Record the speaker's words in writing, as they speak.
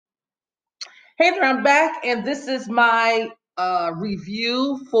Hey there, I'm back, and this is my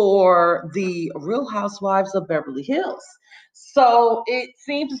review for the Real Housewives of Beverly Hills. So it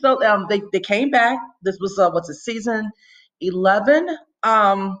seems as though they came back. This was what's it, season 11?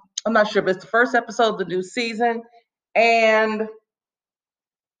 I'm not sure, but it's the first episode of the new season, and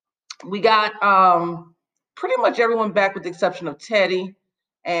we got pretty much everyone back with the exception of Teddy.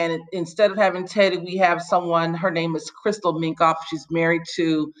 And instead of having Teddy, we have someone. Her name is Crystal Minkoff. She's married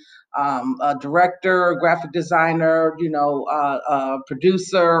to a director, graphic designer,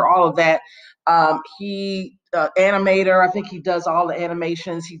 producer, all of that. He animator. I think he does all the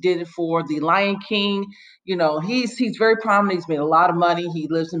animations. He did it for The Lion King. He's very prominent. He's made a lot of money. He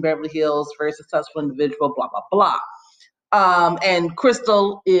lives in Beverly Hills. Very successful individual. Blah blah blah. And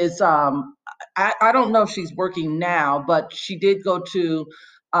Crystal is, I don't know if she's working now, but she did go to,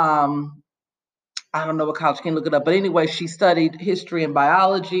 I don't know what college, can look it up. But anyway, she studied history and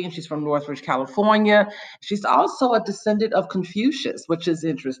biology, and she's from Northridge, California. She's also a descendant of Confucius, which is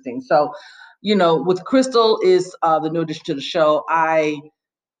interesting. So, with Crystal is the new addition to the show. I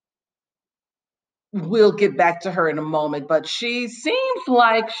will get back to her in a moment, but she seems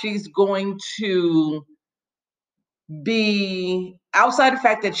like she's going to be outside the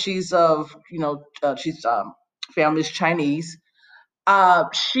fact that she's she's family's Chinese.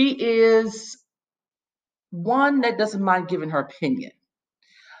 She is one that doesn't mind giving her opinion,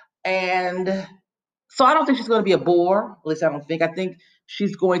 and so I don't think she's going to be a bore. At least I don't think. I think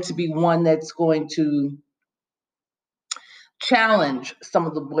she's going to be one that's going to challenge some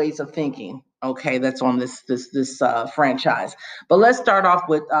of the ways of thinking. Okay, that's on this franchise. But let's start off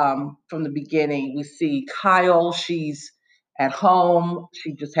with from the beginning. We see Kyle. She's at home.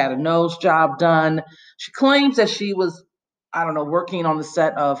 She just had a nose job done. She claims that she was, I don't know, working on the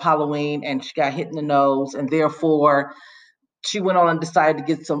set of Halloween and she got hit in the nose, and therefore she went on and decided to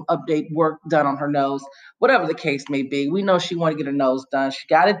get some update work done on her nose. Whatever the case may be, we know she wanted to get her nose done. She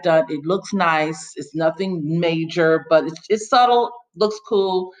got it done. It looks nice. It's nothing major, but it's subtle. Looks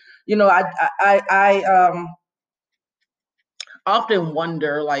cool. I often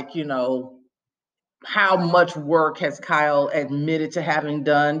wonder, like, how much work has Kyle admitted to having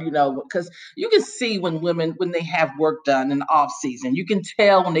done, because you can see when women, when they have work done in the off season, you can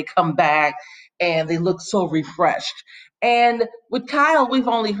tell when they come back and they look so refreshed. And with Kyle, we've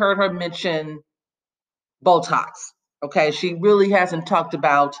only heard her mention Botox. Okay. She really hasn't talked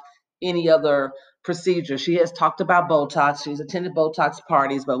about any other procedure. She has talked about Botox. She's attended Botox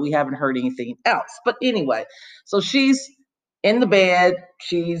parties, but we haven't heard anything else. But anyway, so she's in the bed.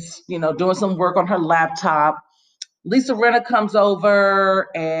 She's, doing some work on her laptop. Lisa Rinna comes over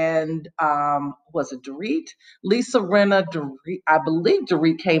and was it Dorit? Lisa Rinna, Dorit, I believe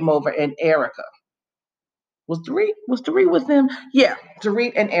Dorit came over, and Erica. Was Dorit with them? Yeah,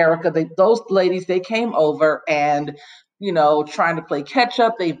 Dorit and Erica. Those ladies, they came over and trying to play catch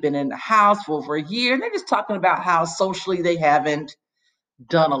up. They've been in the house for over a year, and they're just talking about how socially they haven't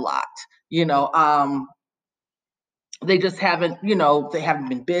done a lot. You know, um, they just haven't, they haven't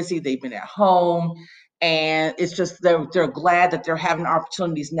been busy. They've been at home, and it's just they're glad that they're having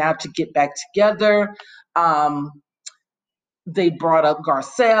opportunities now to get back together. Um, they brought up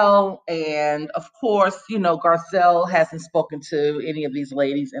Garcelle, and of course, Garcelle hasn't spoken to any of these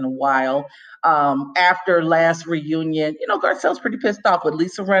ladies in a while. After last reunion, Garcelle's pretty pissed off with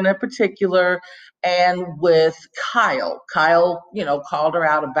Lisa Rinna in particular, and with Kyle. Kyle, called her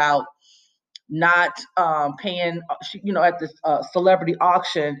out about not paying, at this celebrity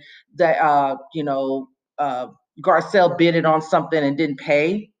auction that, Garcelle bidded on something and didn't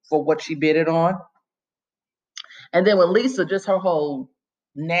pay for what she bidded on. And then with Lisa, just her whole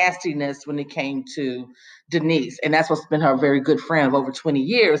nastiness when it came to Denise, and that's what's been her very good friend of over 20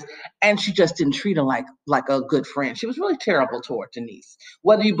 years. And she just didn't treat her like a good friend. She was really terrible toward Denise.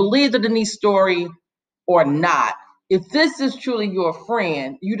 Whether you believe the Denise story or not, if this is truly your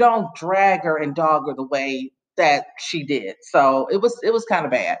friend, you don't drag her and dog her the way that she did. So it was kind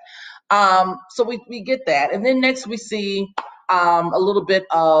of bad. So we get that. And then next we see a little bit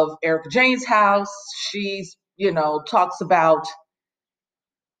of Erica Jane's house. She's, talks about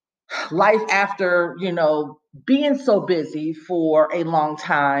life after, being so busy for a long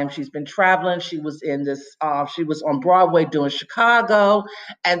time. She's been traveling. She was on Broadway doing Chicago,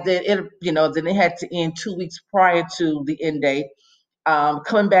 and then it had to end 2 weeks prior to the end date.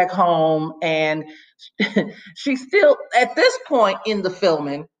 Coming back home, and she's still at this point in the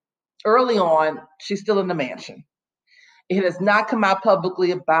filming. Early on, she's still in the mansion. It has not come out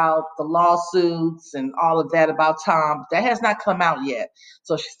publicly about the lawsuits and all of that about Tom. That has not come out yet.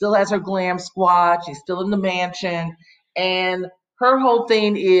 So she still has her glam squad. She's still in the mansion. And her whole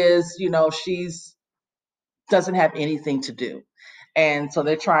thing is, she's doesn't have anything to do. And so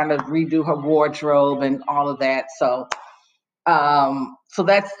they're trying to redo her wardrobe and all of that. So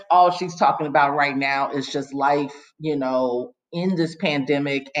that's all she's talking about right now is just life, in this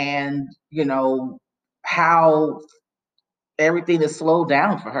pandemic and, how everything is slowed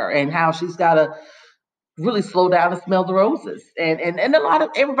down for her and how she's got to really slow down and smell the roses. And a lot of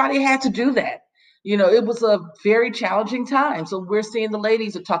everybody had to do that. It was a very challenging time. So we're seeing the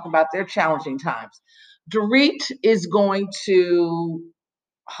ladies are talking about their challenging times. Dorit is going to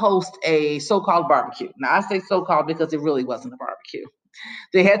host a so-called barbecue. Now I say so-called because it really wasn't a barbecue.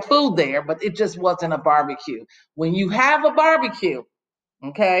 They had food there, but it just wasn't a barbecue. When you have a barbecue,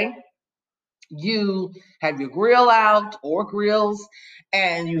 okay, you have your grill out or grills,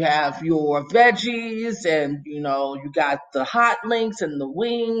 and you have your veggies, and you got the hot links and the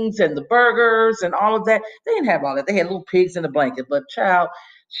wings and the burgers and all of that. They didn't have all that. They had little pigs in a blanket, but child,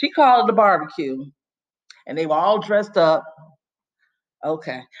 she called it a barbecue, and they were all dressed up.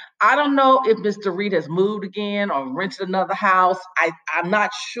 Okay. I don't know if Mr. Reed has moved again or rented another house. I'm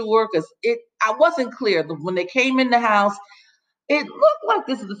not sure because I wasn't clear. When they came in the house, it looked like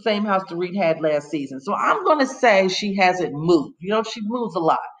this is the same house Dorit had last season. So I'm going to say she hasn't moved. She moves a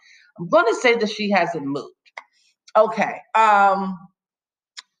lot. I'm going to say that she hasn't moved. Okay.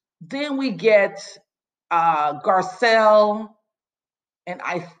 Then we get Garcelle, and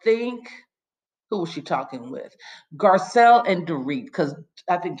I think who was she talking with? Garcelle and Dorit, because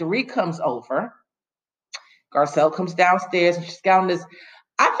I think Dorit comes over. Garcelle comes downstairs and she's got on this.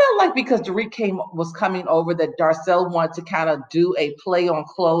 I felt like because Dorit was coming over that Garcelle wanted to kind of do a play on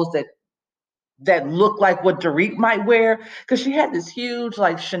clothes that looked like what Dorit might wear, because she had this huge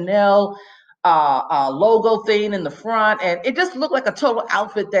like Chanel logo thing in the front, and it just looked like a total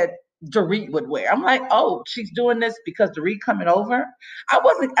outfit that Dorit would wear. I'm like, oh, she's doing this because Dorit coming over.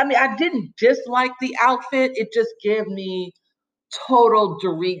 I didn't dislike the outfit. It just gave me total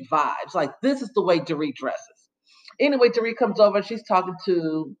Dorit vibes. Like, this is the way Dorit dresses. Anyway, Dorit comes over. She's talking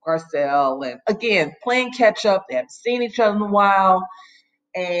to Garcelle, and again, playing catch up. They haven't seen each other in a while,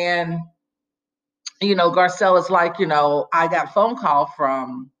 and Garcelle is like, I got a phone call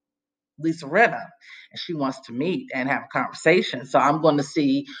from Lisa Rinna, and she wants to meet and have a conversation. So I'm going to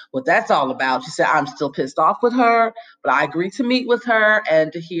see what that's all about. She said, I'm still pissed off with her, but I agreed to meet with her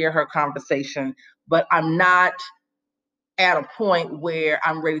and to hear her conversation. But I'm not at a point where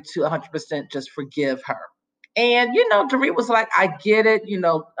I'm ready to 100% just forgive her. And, Dorit was like, I get it. They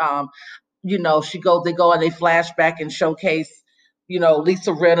go and they flash back and showcase,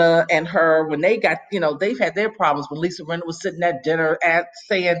 Lisa Rinna and her when they got, they've had their problems when Lisa Rinna was sitting at dinner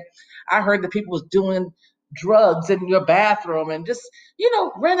saying, I heard that people was doing drugs in your bathroom, and just,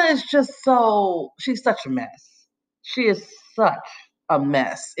 Rinna is just she's such a mess. She is such a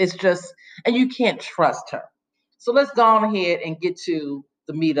mess. It's just, and you can't trust her. So let's go on ahead and get to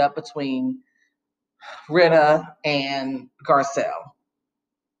the meetup between Rinna and Garcelle.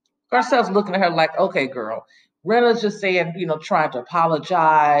 Garcelle's looking at her like, okay, girl. Rinna's just saying, trying to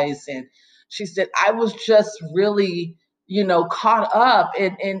apologize. And she said, I was just really, caught up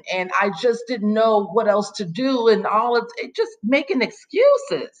and I just didn't know what else to do and all of it, just making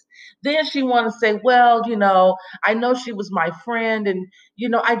excuses. Then she wanted to say, well, I know she was my friend and,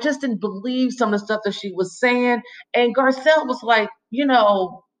 I just didn't believe some of the stuff that she was saying. And Garcelle was like,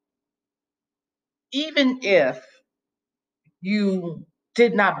 even if you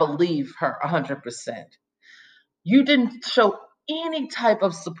did not believe her 100%. You didn't show any type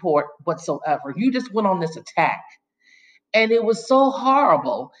of support whatsoever. You just went on this attack. And it was so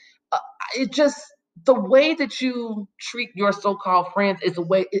horrible. Uh, it just, the way that you treat your so-called friends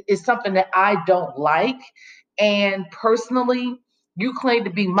is something that I don't like. And personally, you claim to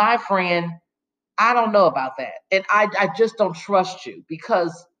be my friend. I don't know about that. And I just don't trust you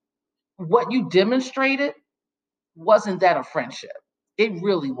because what you demonstrated wasn't that a friendship. It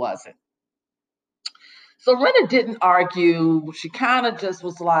really wasn't. So Rena didn't argue. She kind of just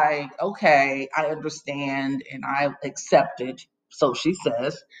was like, okay, I understand and I accept it. So she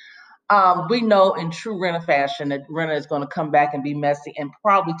says. We know in true Rena fashion that Rena is going to come back and be messy and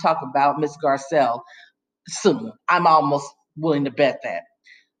probably talk about Miss Garcelle soon. I'm almost willing to bet that.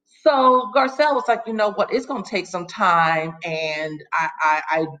 So Garcelle was like, you know what, it's going to take some time and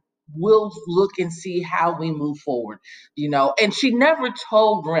I will look and see how we move forward, And she never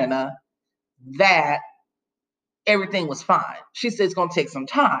told Rena that everything was fine. She said it's going to take some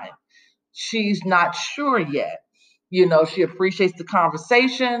time. She's not sure yet. She appreciates the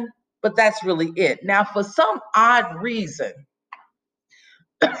conversation, but that's really it. Now, for some odd reason,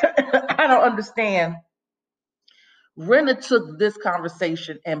 I don't understand. Rena took this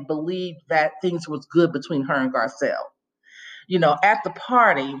conversation and believed that things was good between her and Garcelle. At the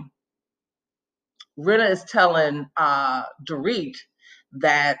party, Rena is telling Dorit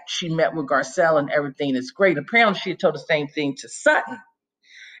that she met with Garcelle and everything is great. Apparently, she had told the same thing to Sutton.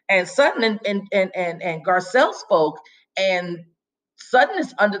 And Sutton and Garcelle spoke, and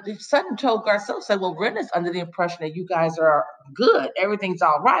Sutton told Garcelle, said, well, Rena's under the impression that you guys are good, everything's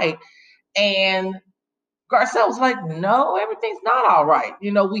all right. And Garcelle was like, no, everything's not all right.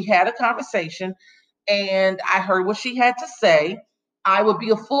 We had a conversation and I heard what she had to say. I would be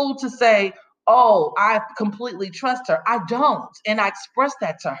a fool to say, oh, I completely trust her. I don't. And I expressed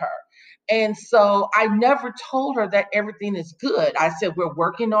that to her. And so I never told her that everything is good. I said, we're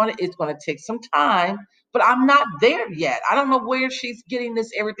working on it. It's going to take some time, but I'm not there yet. I don't know where she's getting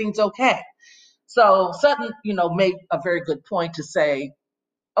this. Everything's okay. So Sutton, made a very good point to say,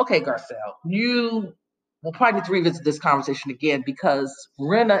 okay, Garcelle, you will probably need to revisit this conversation again because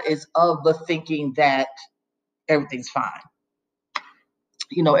Rena is of the thinking that everything's fine.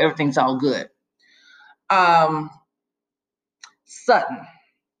 Everything's all good. Sutton,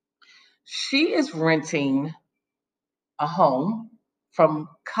 she is renting a home from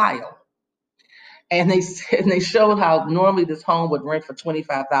Kyle. And they showed how normally this home would rent for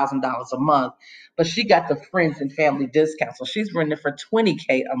 $25,000 a month, but she got the friends and family discount. So she's renting for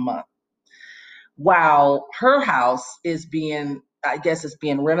 $20K a month. While her house is being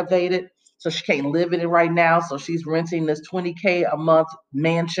renovated. So she can't live in it right now. So she's renting this $20K a month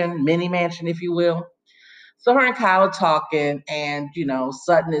mansion, mini mansion, if you will. So her and Kyle are talking, and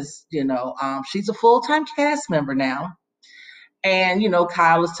Sutton is, she's a full-time cast member now. And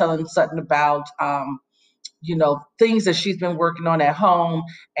Kyle is telling Sutton about things that she's been working on at home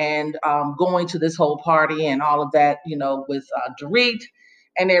and going to this whole party and all of that, with Dorit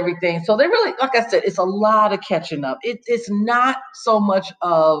and everything. So they really, like I said, it's a lot of catching up. It's not so much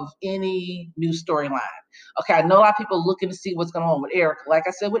of any new storyline. Okay, I know a lot of people looking to see what's going on with Erica. Like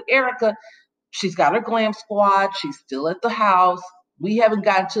I said, with Erica, she's got her glam squad. She's still at the house. We haven't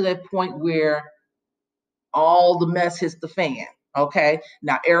gotten to that point where all the mess hits the fan. Okay,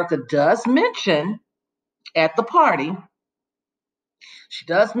 now Erica does mention at the party, she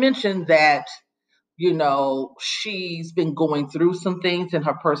does mention that she's been going through some things in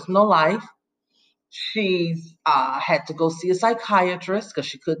her personal life. She's had to go see a psychiatrist because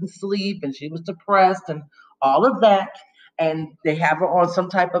she couldn't sleep and she was depressed and all of that. And they have her on some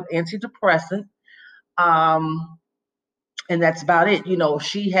type of antidepressant. And that's about it.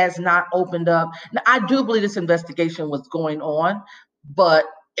 She has not opened up. Now, I do believe this investigation was going on, but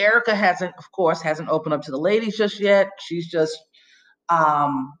Erica hasn't opened up to the ladies just yet. She's just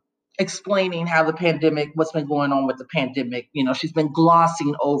explaining how what's been going on with the pandemic. She's been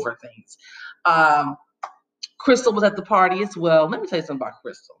glossing over things. Crystal was at the party as well. Let me tell you something about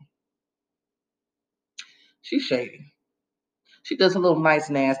Crystal. She's shady. She does a little nice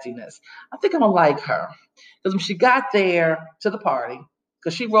nastiness. I think I'm gonna like her because when she got there to the party,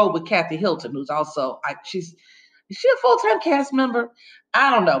 because she rode with Kathy Hilton, who's also is she a full-time cast member? I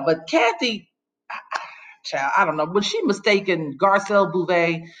don't know, but Kathy, child, I don't know. When she mistaken Garcelle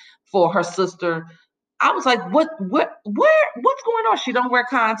Bouvet for her sister, I was like, what's going on? She don't wear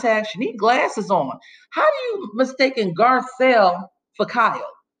contacts. She need glasses on. How do you mistaken Garcelle for Kyle?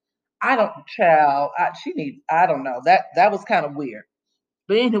 I don't, child. I don't know. That was kind of weird.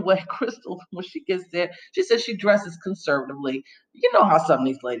 But anyway, Crystal, when she gets there, she says she dresses conservatively. You know how some of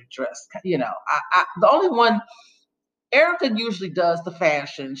these ladies dress. The only one, Erica usually does the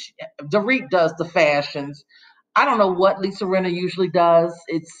fashions. Dorit does the fashions. I don't know what Lisa Rinna usually does.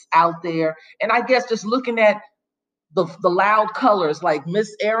 It's out there. And I guess just looking at the loud colors, like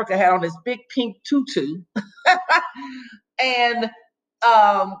Miss Erica had on this big pink tutu. And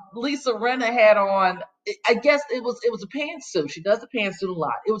Lisa Rinna had on, I guess it was a pantsuit. She does the pantsuit a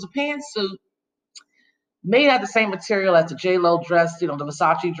lot. It was a pantsuit made out of the same material as the J-Lo dress, the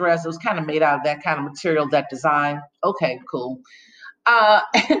Versace dress. It was kind of made out of that kind of material, that design. Okay, cool.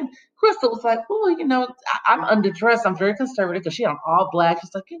 And Crystal was like, oh, I'm underdressed. I'm very conservative because she on all black.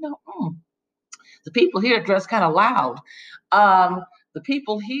 She's like, the people here dress kind of loud. The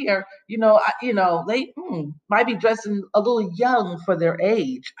people here, they might be dressing a little young for their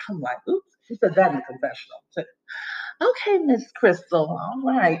age. I'm like, oops. She said that in the confessional. Said, okay, Miss Crystal, all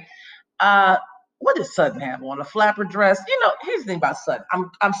right. What does Sutton have on? A flapper dress? Here's the thing about Sutton.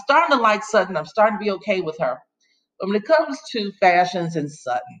 I'm starting to like Sutton. I'm starting to be okay with her. But when it comes to fashions and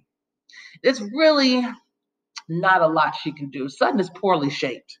Sutton, it's really not a lot she can do. Sutton is poorly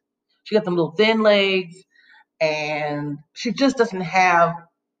shaped. She got them little thin legs, and she just doesn't have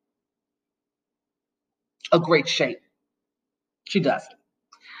a great shape. She doesn't.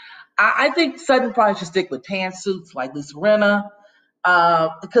 I think Sutton probably should stick with pantsuits like Lisa Rinna,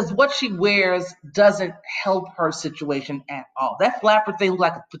 because what she wears doesn't help her situation at all. That flapper thing looked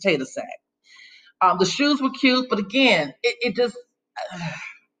like a potato sack. The shoes were cute, but again, it just,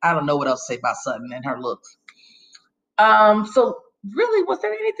 I don't know what else to say about Sutton and her looks. So really, was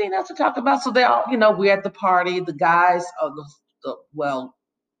there anything else to talk about? So they all, we're at the party. The guys, well,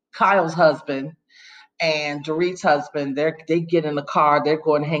 Kyle's husband and Dorit's husband, they get in the car. They're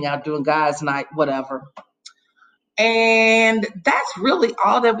going to hang out, doing guys' night, whatever. And that's really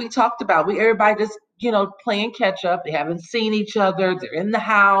all that we talked about. Everybody just, playing catch up. They haven't seen each other. They're in the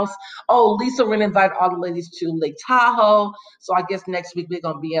house. Oh, Lisa Rinna invited all the ladies to Lake Tahoe. So I guess next week we're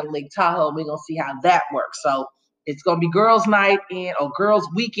gonna be in Lake Tahoe. We're gonna see how that works. So it's gonna be girls' night or girls'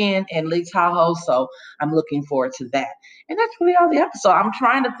 weekend in Lake Tahoe. So I'm looking forward to that. And that's really all the episode. I'm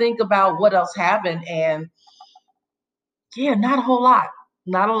trying to think about what else happened, and yeah, not a whole lot.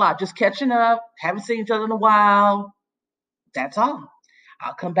 Not a lot. Just catching up. Haven't seen each other in a while. That's all.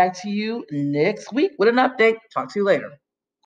 I'll come back to you next week with an update. Talk to you later.